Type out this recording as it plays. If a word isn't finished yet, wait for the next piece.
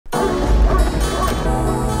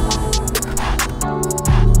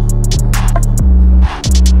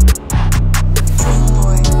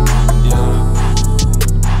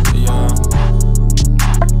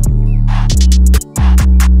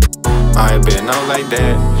been out like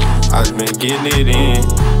that, I just been getting it in.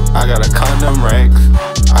 I gotta count them racks,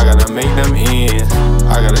 I gotta make them ends.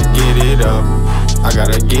 I gotta get it up, I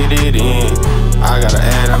gotta get it in. I gotta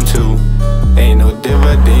add them too, ain't no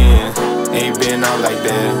dividends. Ain't been out like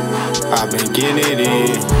that, I been getting it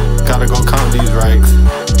in. Gotta go count these racks,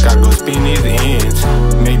 gotta go spin these ends.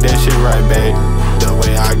 Make that shit right back, the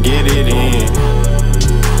way I get it in.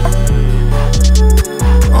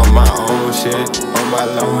 On my own shit, on my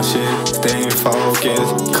lone shit, staying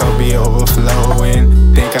focused, cup be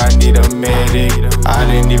overflowing. Think I need a medic, I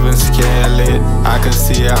didn't even scale it. I could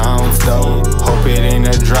see an ounce though, hope it ain't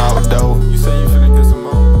a drought though. You say you finna get some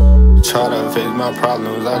more? Try to fix my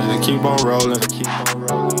problems, I just keep on rolling.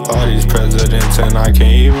 All these presidents and I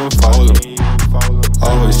can't even fold them.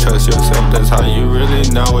 Always trust yourself, that's how you really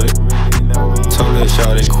know it. Told her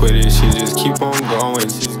shawty quit it, she just keep on going.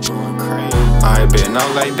 I ain't been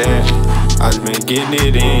out like that, I just been getting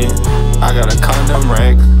it in. I gotta count them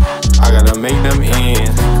racks, I gotta make them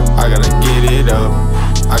ends. I gotta get it up,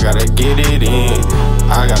 I gotta get it in.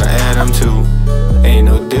 I gotta add them too, ain't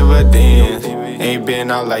no dividends. Ain't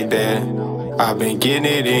been out like that, I been getting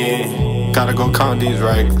it in. Gotta go count these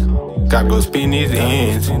racks, gotta go spin these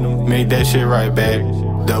ends. Make that shit right back,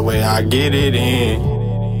 the way I get it in.